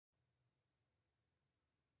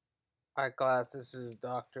Hi class, this is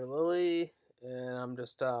Dr. Lilly, and I'm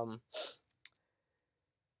just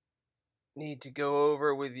need to go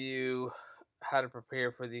over with you how to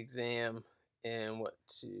prepare for the exam and what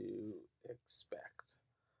to expect.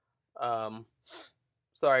 Um,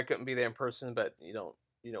 Sorry I couldn't be there in person, but you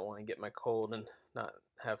don't want to get my cold and not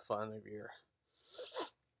have fun of your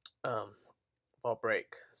um fall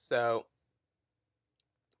break.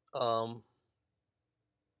 Um,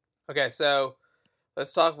 okay, so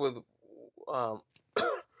let's talk with um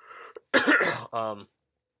um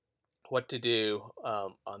what to do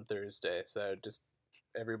on Thursday. So just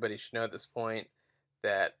everybody should know at this point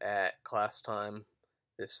that at class time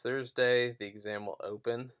this Thursday the exam will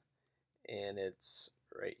open, and it's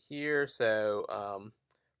right here. So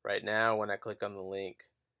right now when I click on the link,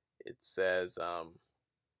 it says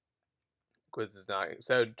quiz is not.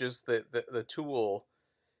 So just the tool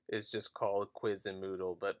is just called quiz in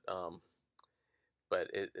Moodle, but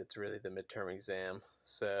it's really the midterm exam.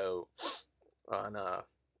 So on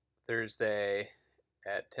Thursday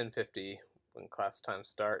at 10:50 when class time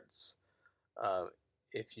starts. Uh,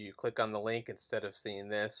 if you click on the link instead of seeing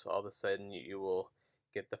this, all of a sudden you will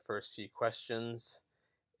get the first few questions,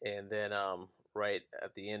 and then right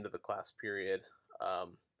at the end of the class period,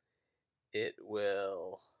 um, it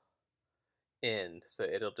will end. So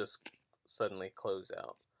it'll just suddenly close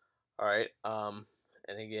out. All right.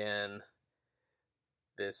 And again,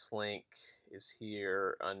 this link is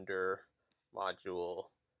here under module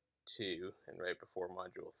 2 and right before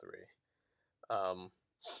module 3.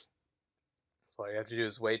 So all you have to do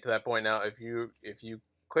is wait to that point. Now, if you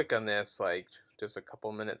click on this like just a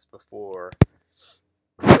couple minutes before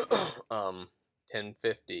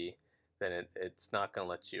 10:50, then it's not going to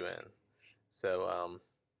let you in. So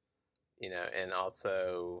and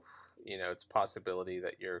also it's a possibility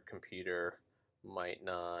that your computer might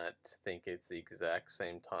not think it's the exact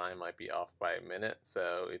same time, might be off by a minute.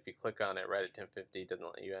 So if you click on it right at 10:50, it doesn't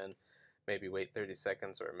let you in, maybe wait 30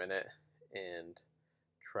 seconds or a minute and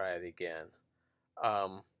try it again.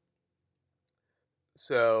 Um,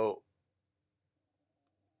 so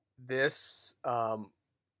this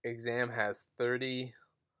exam has 30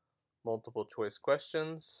 multiple choice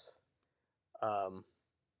questions.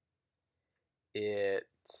 It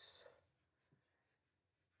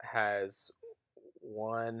has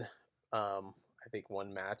one, I think,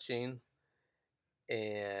 one matching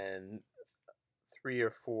and 3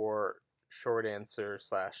 or 4 short answer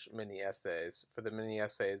slash mini essays. For the mini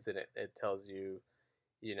essays, it tells you,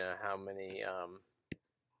 how many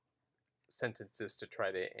sentences to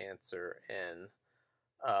try to answer in.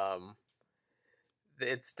 Um,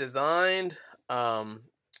 it's designed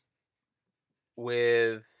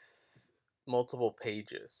with multiple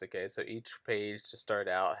pages. Okay, so each page to start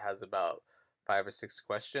out has about 5 or 6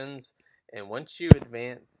 questions, and once you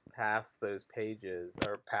advance past those pages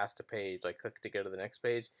or past a page, like click to go to the next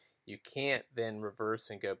page, you can't then reverse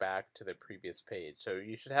and go back to the previous page. So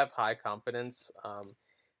you should have high confidence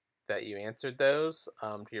that you answered those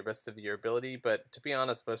to your best of your ability. But to be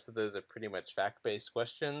honest, most of those are pretty much fact-based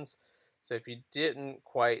questions. So if you didn't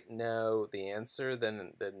quite know the answer,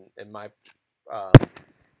 then in my um,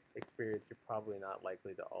 experience, you're probably not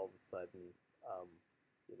likely to all of a sudden, um,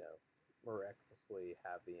 you know, miraculously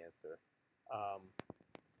have the answer. Um,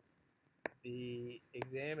 the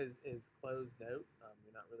exam is closed note.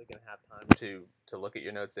 You're not really going to have time to look at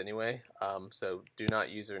your notes anyway. So do not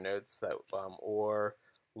use your notes that or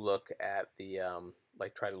look at the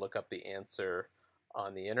like try to look up the answer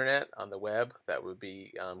on the internet on the web. That would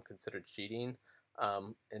be considered cheating.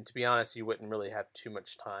 And to be honest, you wouldn't really have too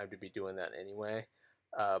much time to be doing that anyway.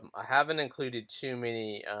 I haven't included too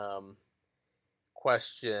many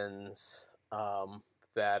questions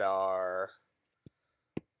that are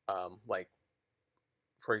like,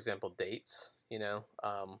 for example, dates.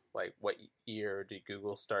 Like what year did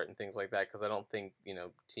Google start and things like that. Because I don't think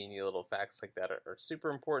teeny little facts like that are super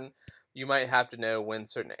important. You might have to know when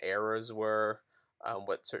certain eras were,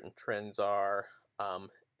 what certain trends are,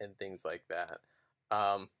 and things like that.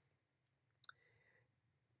 Um,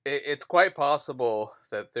 it's quite possible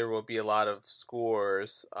that there will be a lot of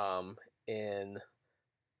scores in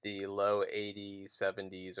the low 80s,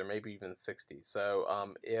 70s, or maybe even 60s. So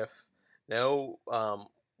if no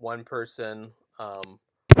one person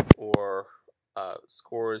or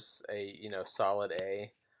scores a solid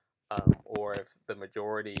A, or if the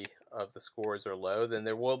majority of the scores are low, then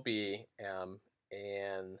there will be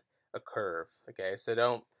an a curve. Okay, so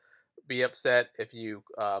don't be upset if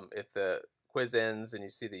the quiz ends and you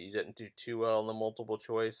see that you didn't do too well in the multiple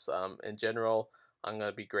choice. In general, I'm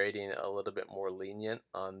going to be grading a little bit more lenient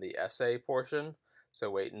on the essay portion. So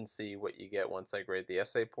wait and see what you get once I grade the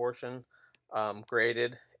essay portion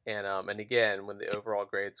graded. And again, when the overall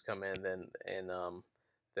grades come in,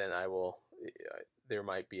 then I will. There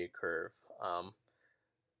might be a curve.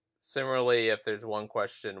 Similarly, if there's one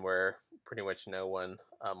question where pretty much no one,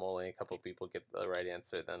 only a couple of people get the right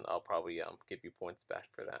answer, then I'll probably give you points back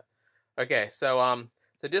for that. Okay, so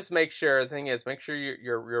just make sure. The thing is, make sure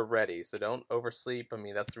you're ready. So don't oversleep. I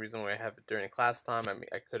mean, that's the reason why I have it during class time. I mean,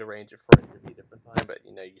 I could arrange it for it to be a different time, but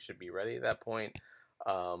you should be ready at that point.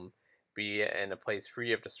 Um, be in a place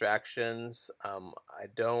free of distractions. I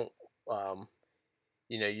don't.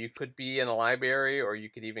 You could be in a library, or you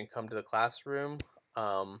could even come to the classroom.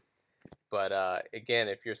 But again,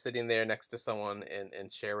 if you're sitting there next to someone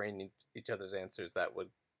and sharing each other's answers, that would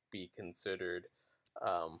be considered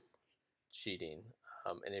um, cheating.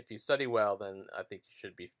 And if you study well, then I think you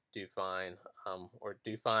should do fine, or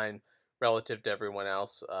do fine relative to everyone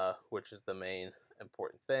else, which is the main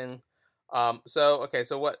important thing. So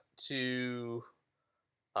what to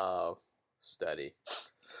study?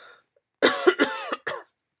 Let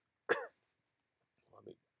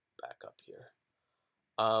me back up here.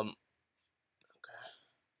 Okay.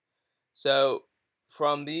 So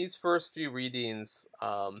from these first few readings,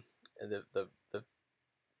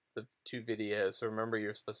 the two videos. So remember,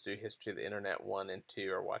 you're supposed to do History of the Internet 1 and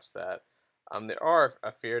 2, or watch that. There are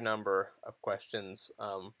a fair number of questions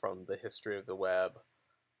from the history of the web,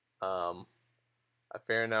 a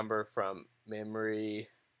fair number from memory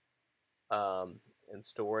and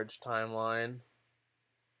storage timeline,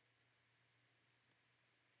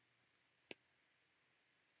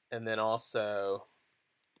 and then also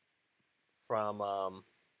from I don't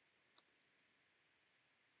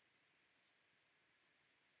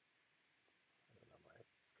know, my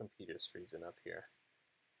computer's freezing up here,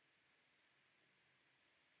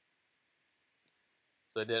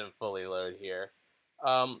 so it didn't fully load here.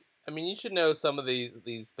 I mean, you should know some of these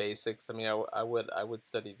basics. I mean, I would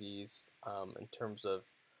study these in terms of,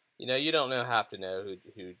 you don't have to know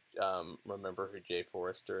who remember who Jay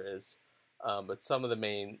Forrester is, but some of the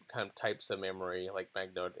main kind of types of memory, like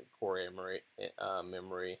magnetic core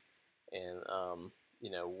memory, and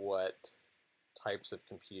what types of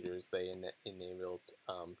computers they enabled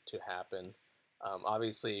to happen.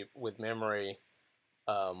 Obviously, with memory,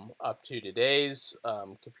 up to today's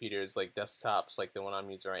computers, like desktops, like the one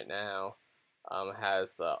I'm using right now,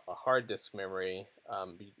 has a hard disk memory.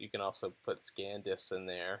 You can also put scan disks in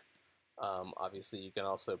there. Obviously, you can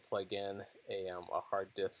also plug in a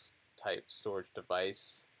hard disk type storage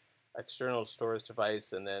device, external storage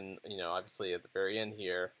device, and then obviously at the very end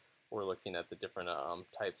here, we're looking at the different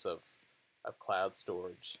types of cloud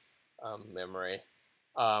storage memory.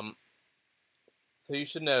 Um, so you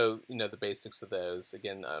should know, the basics of those.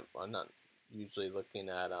 Again, I'm not usually looking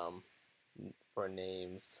at for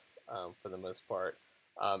names for the most part.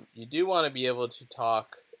 You do want to be able to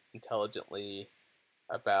talk intelligently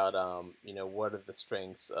about, what are the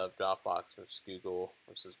strengths of Dropbox versus Google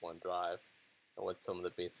versus OneDrive, and what some of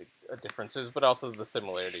the basic differences, but also the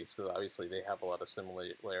similarities, because obviously they have a lot of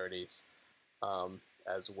similarities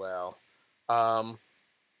as well. Um,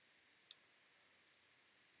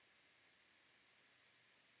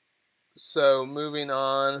 so moving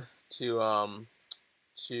on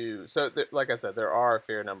like I said, there are a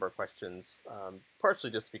fair number of questions,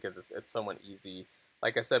 partially just because it's somewhat easy.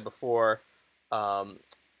 Like I said before, um,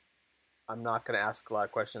 I'm not going to ask a lot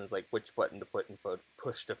of questions like which button to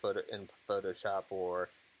push to photo in Photoshop or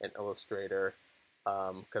in Illustrator,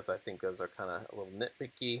 because I think those are kind of a little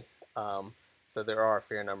nitpicky. So there are a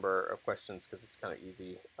fair number of questions because it's kind of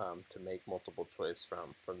easy to make multiple choice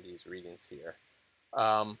from these readings here.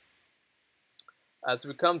 As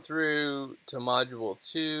we come through to Module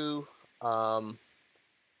 2, let's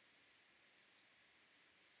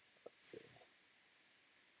see.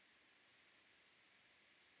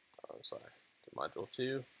 Oh, I'm sorry, to Module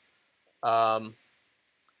 2.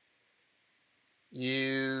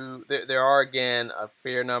 There are again a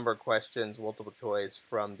fair number of questions, multiple choice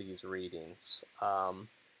from these readings.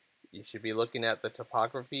 You should be looking at the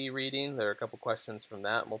topography reading. There are a couple questions from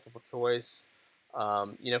that, multiple choice.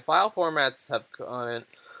 File formats have gone.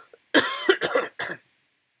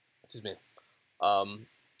 Excuse me.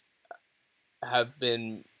 Have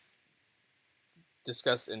been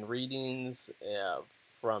discussed in readings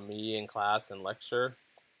from me in class and lecture,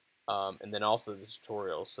 and then also the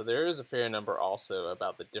tutorials. So there is a fair number also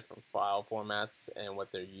about the different file formats and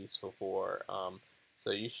what they're useful for.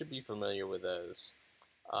 So you should be familiar with those.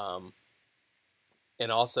 And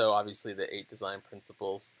also, obviously, the 8 design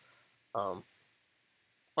principles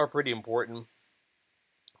are pretty important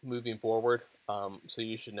moving forward. So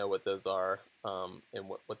you should know what those are and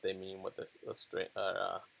what they mean,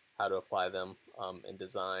 how to apply them in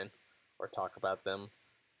design, or talk about them.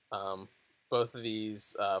 Both of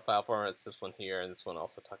these file formats, this one here and this one,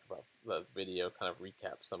 also talk about the video, kind of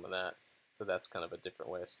recap some of that. So that's kind of a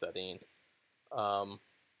different way of studying. I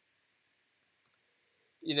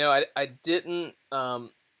didn't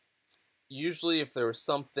usually, if there was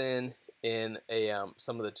something in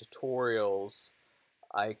some of the tutorials,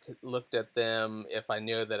 I looked at them if I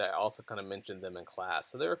knew that I also kind of mentioned them in class.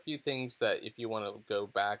 So there are a few things that if you want to go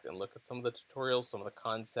back and look at some of the tutorials, some of the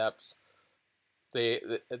concepts,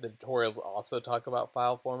 the tutorials also talk about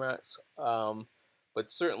file formats. But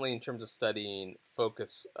certainly in terms of studying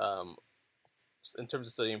focus, in terms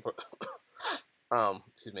of studying for,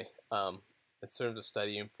 excuse me, in terms of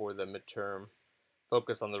studying for the midterm,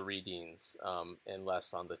 focus on the readings and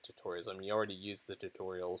less on the tutorials. I mean, you already used the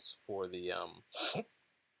tutorials for the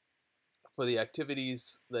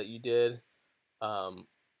activities that you did,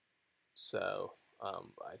 so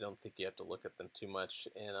I don't think you have to look at them too much.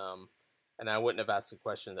 And I wouldn't have asked a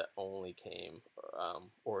question that only came,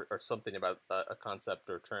 or something about a concept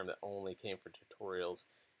or term that only came for tutorials.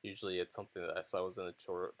 Usually it's something that I saw was in the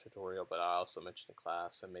tutorial, but I also mentioned in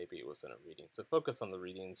class, and maybe it was in a reading. So focus on the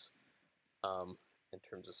readings in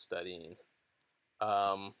terms of studying.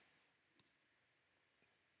 I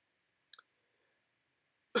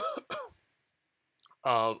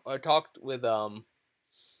talked with some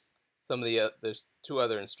of the there's two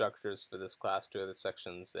other instructors for this class, two other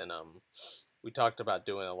sections, and we talked about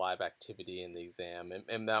doing a live activity in the exam,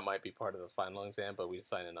 and that might be part of the final exam, but we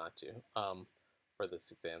decided not to for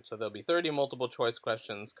this exam. So there'll be 30 multiple choice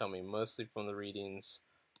questions coming mostly from the readings,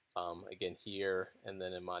 again here, and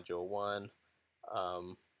then in module 1,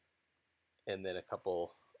 and then a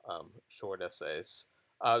couple short essays.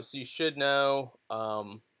 So you should know,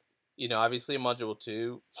 obviously in module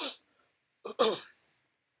 2,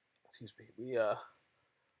 excuse me,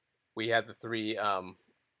 we had the three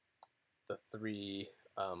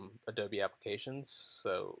Adobe applications,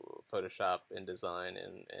 so Photoshop, InDesign,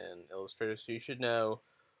 and Illustrator. So you should know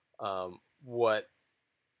what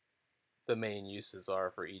the main uses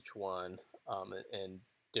are for each one, and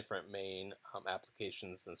different main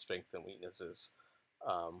applications and strengths and weaknesses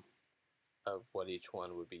of what each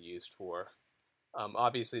one would be used for.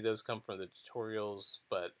 Obviously, those come from the tutorials,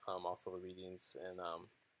 but also the readings and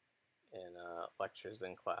lectures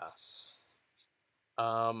in class.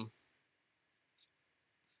 Let's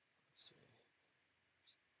see.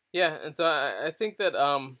 Yeah, and so I think that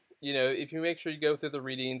if you make sure you go through the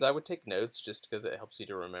readings, I would take notes just because it helps you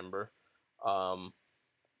to remember.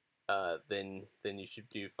 Then you should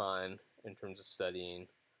do fine in terms of studying.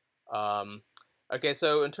 Okay,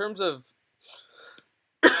 so in terms of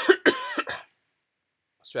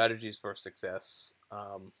strategies for success,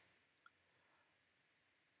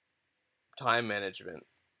 time management.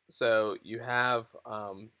 So you have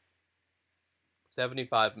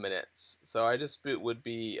 75 minutes. So I just would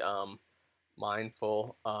be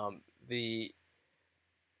mindful. The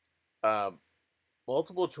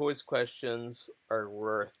multiple choice questions are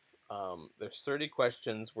worth, there's 30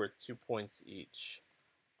 questions worth 2 points each.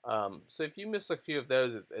 So if you miss a few of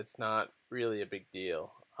those, it's not really a big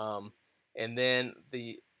deal. And then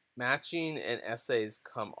the matching and essays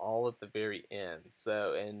come all at the very end.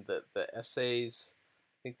 So, and the essays,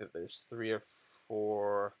 I think that there's 3 or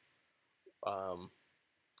 4,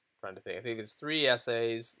 trying to think. I think there's 3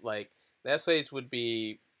 essays. Like, the essays would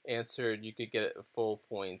be answered, you could get full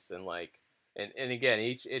points, and and again,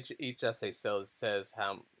 each essay says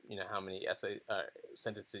how many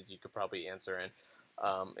sentences you could probably answer in.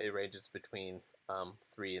 It ranges between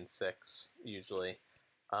 3 and 6 usually.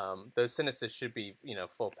 Those sentences should be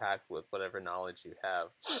full packed with whatever knowledge you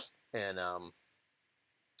have, and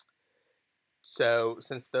so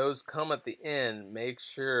since those come at the end, make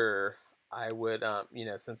sure I would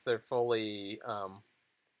since they're fully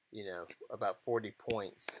about 40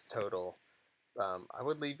 points total, I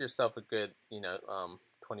would leave yourself a good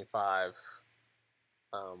 25,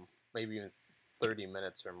 maybe even 30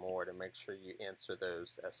 minutes or more to make sure you answer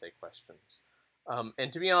those essay questions.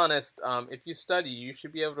 And to be honest, if you study, you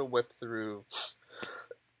should be able to whip through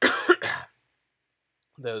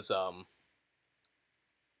those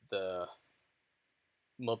the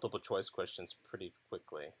multiple choice questions pretty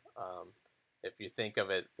quickly. If you think of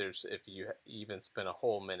it, if you even spend a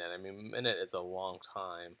whole minute, I mean, a minute is a long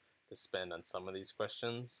time to spend on some of these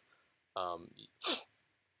questions. I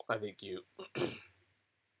think you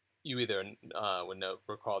either would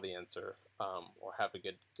recall the answer, or have a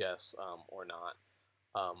good guess, or not.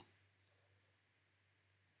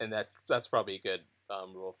 And that's probably a good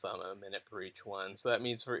rule of thumb, a minute per each one. So that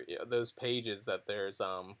means for those pages that there's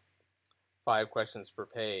 5 questions per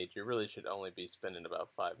page, you really should only be spending about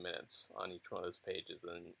 5 minutes on each one of those pages.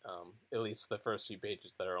 And at least the first few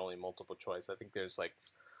pages that are only multiple choice. I think there's like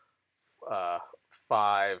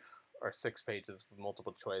 5 or 6 pages with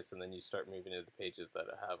multiple choice, and then you start moving into the pages that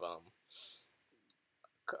have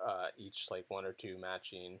each like 1 or 2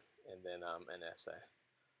 matching, and then an essay.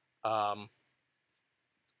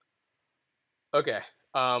 Okay.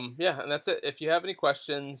 Yeah, and that's it. If you have any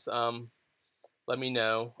questions, let me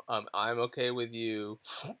know. I'm okay with you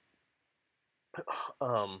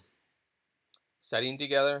studying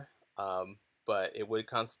together, but it would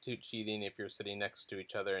constitute cheating if you're sitting next to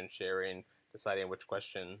each other and sharing, deciding which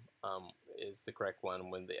question is the correct one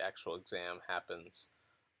when the actual exam happens,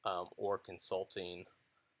 or consulting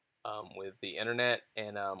with the internet.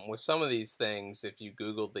 And with some of these things, if you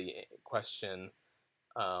Google the question,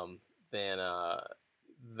 then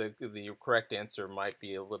the correct answer might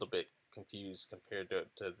be a little bit confused compared to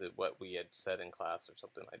what we had said in class or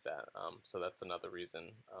something like that. So that's another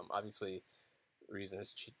reason. Obviously, the reason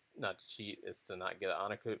is not to cheat is to not get an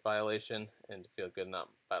honor code violation and to feel good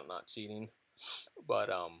about not cheating. But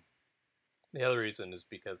the other reason is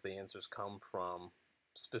because the answers come from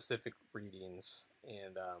specific readings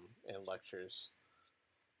and lectures.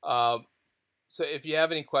 So if you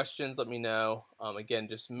have any questions, let me know. Again,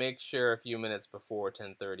 just make sure a few minutes before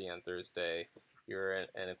 10:30 on Thursday, you're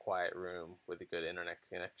in a quiet room with a good internet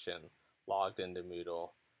connection, logged into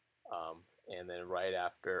Moodle, and then right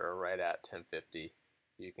after or right at 10:50,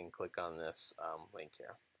 you can click on this link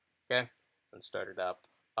here, okay, and start it up.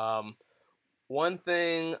 One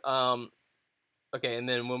thing, okay, and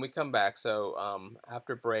then when we come back, so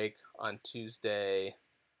after break on Tuesday,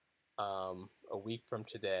 a week from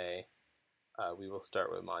today, we will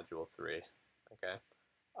start with Module 3, okay?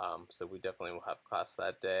 So we definitely will have class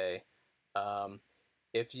that day.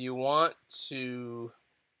 If you want to,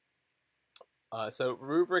 so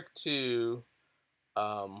Rubric 2,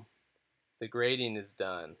 the grading is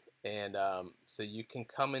done. And so you can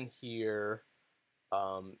come in here,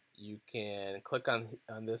 you can click on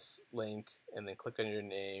this link and then click on your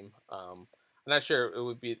name. I'm not sure, it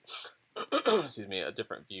would be, excuse me, a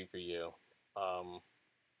different view for you.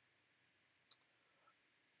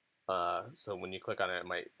 So when you click on it, it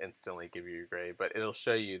might instantly give you your grade, but it'll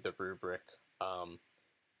show you the rubric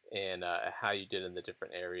and how you did in the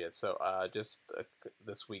different areas. So just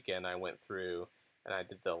this weekend, I went through and I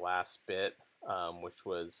did the last bit, which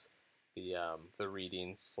was the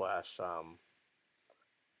reading slash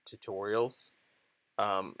tutorials.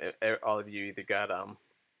 All of you either got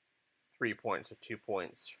 3 points or 2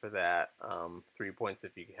 points for that. 3 points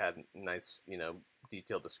if you had nice,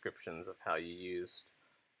 detailed descriptions of how you used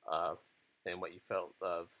and what you felt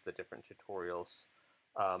of the different tutorials.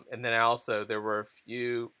 And then there were a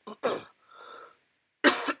few,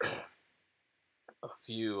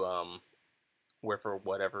 where for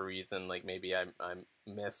whatever reason, like maybe I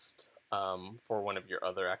missed for one of your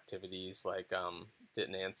other activities, like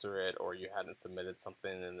didn't answer it, or you hadn't submitted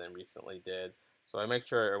something and then recently did. So I make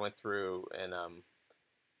sure I went through and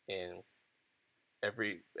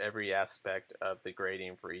every aspect of the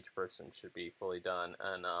grading for each person should be fully done.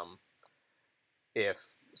 And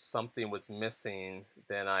if something was missing,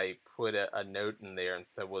 then I put a note in there and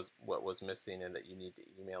said what was missing and that you need to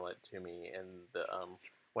email it to me. And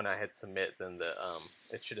when I hit submit, then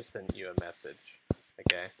it should have sent you a message,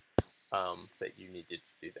 okay, that you needed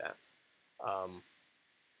to do that.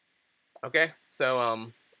 Okay,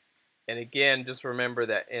 so and again, just remember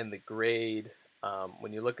that in the grade,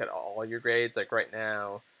 when you look at all your grades, like right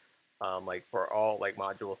now, like for all like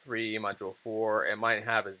Module 3, Module 4, it might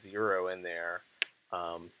have a 0 in there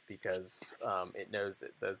because it knows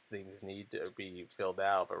that those things need to be filled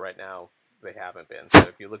out, but right now they haven't been. So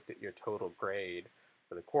if you looked at your total grade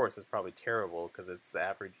for the course, it's probably terrible because it's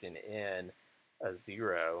averaging in a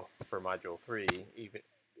 0 for Module 3, even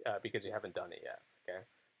because you haven't done it yet. Okay,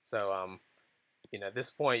 so at this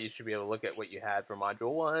point you should be able to look at what you had for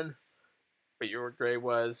Module 1, what your grade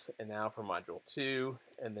was, and now for Module 2,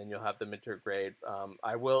 and then you'll have the midterm grade.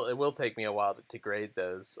 It will take me a while to grade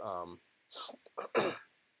those.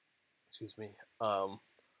 Excuse me.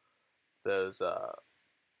 Those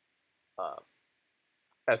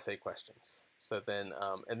essay questions. So then,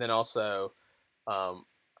 and then also,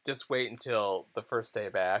 just wait until the first day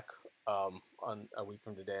back on a week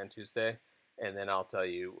from today on Tuesday, and then I'll tell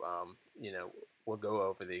you, we'll go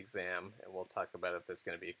over the exam and we'll talk about if there's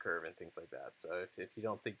going to be a curve and things like that. So if you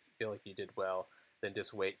don't feel like you did well, then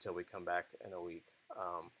just wait till we come back in a week,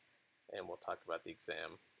 and we'll talk about the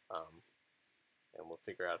exam and we'll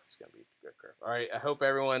figure out if it's going to be a good curve. All right, I hope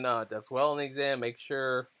everyone does well in the exam. Make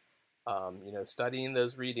sure studying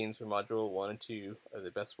those readings for Module 1 and 2 are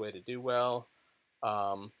the best way to do well.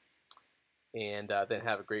 And then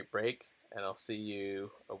have a great break, and I'll see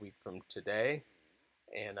you a week from today.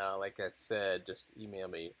 And like I said, just email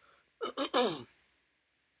me.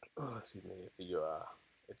 Excuse me if you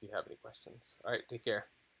have any questions. All right, take care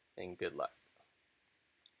and good luck.